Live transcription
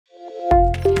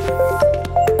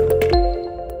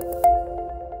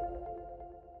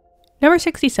Number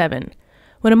 67.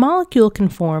 When a molecule can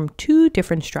form two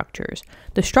different structures,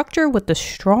 the structure with the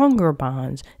stronger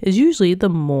bonds is usually the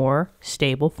more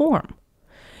stable form.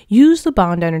 Use the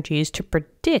bond energies to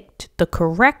predict the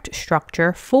correct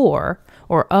structure for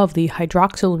or of the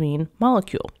hydroxylamine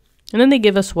molecule. And then they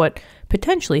give us what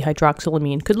potentially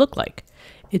hydroxylamine could look like.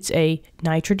 It's a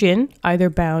nitrogen either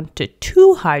bound to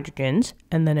two hydrogens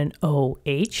and then an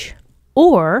OH,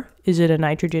 or is it a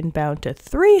nitrogen bound to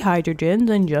three hydrogens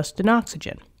and just an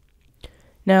oxygen?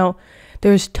 Now,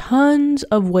 there's tons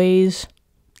of ways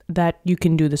that you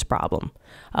can do this problem.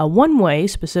 One way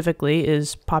specifically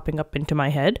is popping up into my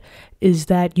head is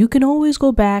that you can always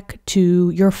go back to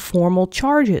your formal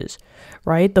charges,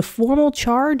 right? The formal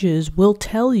charges will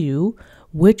tell you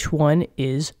which one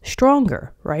is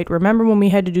stronger, right? Remember when we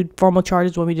had to do formal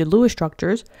charges when we did Lewis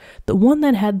structures, the one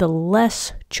that had the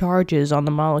less charges on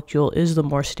the molecule is the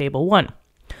more stable one.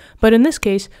 But in this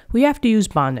case, we have to use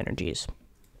bond energies.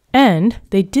 And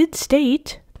they did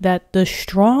state that the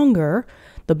stronger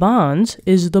the bonds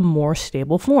is the more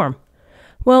stable form.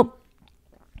 Well,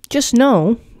 just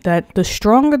know that the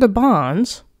stronger the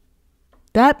bonds,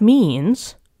 that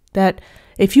means that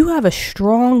if you have a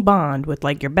strong bond with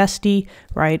like your bestie,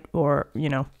 right, or,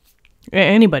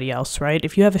 anybody else, right,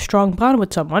 if you have a strong bond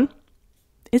with someone,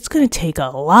 it's going to take a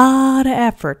lot of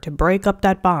effort to break up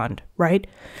that bond, right?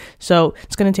 So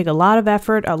it's going to take a lot of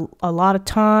effort, a lot of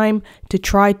time to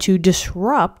try to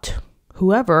disrupt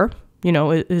whoever,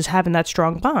 is having that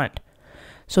strong bond.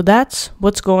 So that's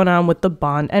what's going on with the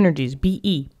bond energies,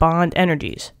 BE, bond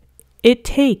energies. It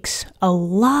takes a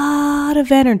lot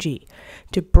of energy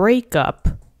to break up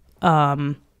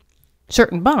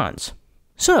certain bonds.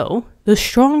 So the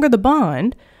stronger the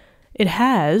bond, it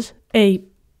has a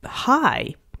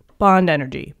high bond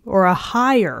energy or a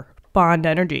higher bond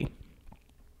energy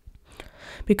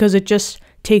because it just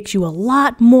takes you a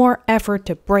lot more effort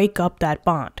to break up that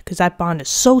bond because that bond is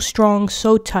so strong,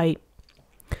 so tight.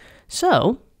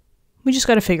 So we just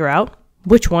got to figure out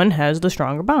which one has the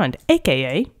stronger bond,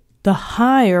 aka the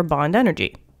higher bond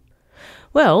energy.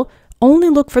 Well, only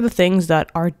look for the things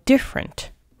that are different,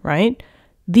 right?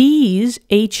 These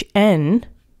HN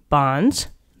bonds,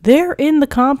 they're in the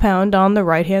compound on the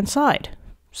right-hand side.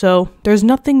 So there's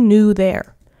nothing new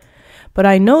there. But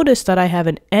I noticed that I have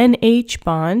an NH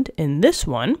bond in this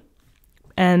one,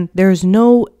 and there's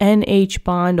no NH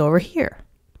bond over here.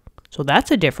 So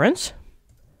that's a difference.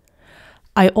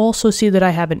 I also see that I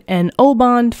have an NO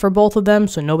bond for both of them,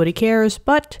 so nobody cares,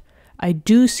 but I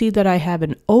do see that I have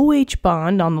an OH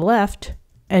bond on the left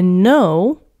and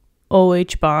no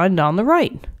OH bond on the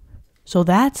right. So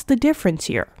that's the difference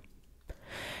here.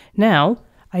 Now,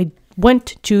 I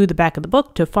went to the back of the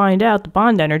book to find out the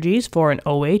bond energies for an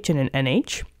OH and an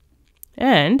NH.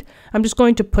 And I'm just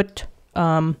going to put,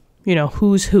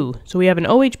 who's who. So we have an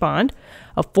OH bond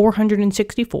of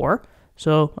 464.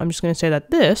 So I'm just going to say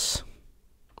that this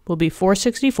will be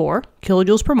 464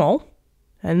 kilojoules per mole.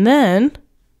 And then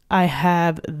I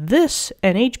have this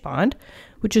NH bond,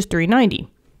 which is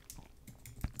 390.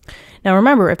 Now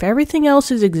remember, if everything else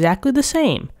is exactly the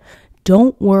same,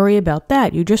 don't worry about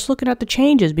that. You're just looking at the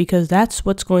changes because that's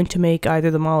what's going to make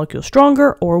either the molecule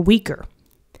stronger or weaker.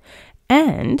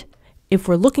 And if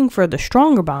we're looking for the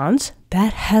stronger bonds,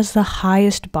 that has the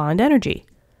highest bond energy.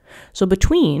 So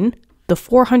between the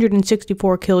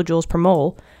 464 kilojoules per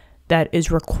mole that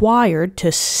is required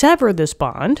to sever this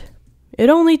bond, it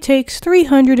only takes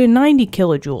 390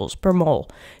 kilojoules per mole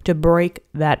to break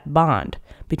that bond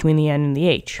between the N and the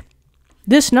H.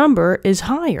 This number is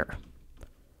higher.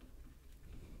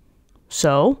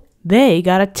 So they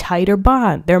got a tighter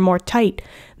bond. They're more tight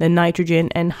than nitrogen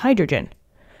and hydrogen.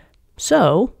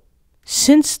 So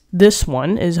since this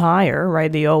one is higher,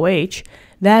 right, the OH,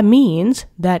 that means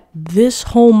that this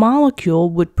whole molecule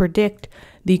would predict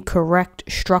the correct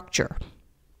structure.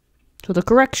 So the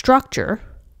correct structure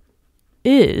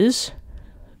is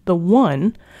the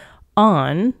one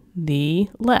on the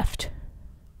left.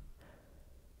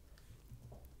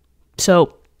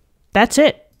 So that's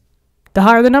it. The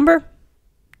higher the number,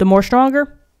 the more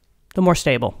stronger, the more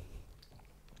stable.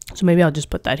 So maybe I'll just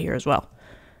put that here as well.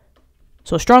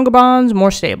 So stronger bonds,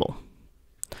 more stable.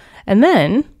 And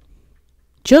then,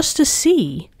 just to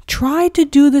see, try to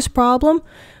do this problem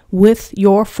with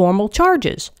your formal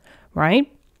charges,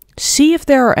 right? See if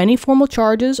there are any formal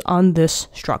charges on this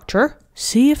structure.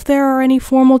 See if there are any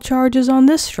formal charges on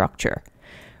this structure.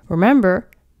 Remember,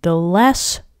 the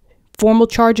less formal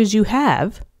charges you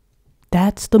have,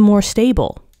 that's the more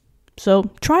stable.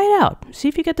 So try it out. See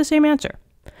if you get the same answer.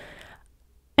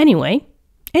 Anyway,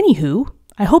 anywho,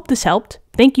 I hope this helped.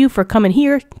 Thank you for coming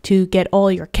here to get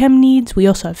all your chem needs. We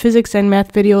also have physics and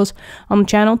math videos on the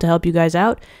channel to help you guys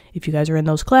out if you guys are in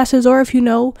those classes, or if you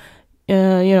know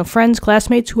friends,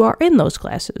 classmates who are in those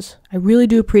classes. I really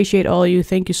do appreciate all of you.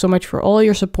 Thank you so much for all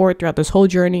your support throughout this whole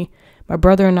journey. My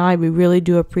brother and I, we really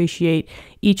do appreciate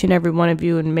each and every one of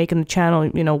you and making the channel,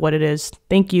 what it is.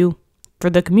 Thank you for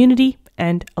the community,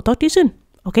 and I'll talk to you soon.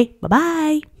 Okay,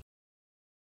 bye-bye.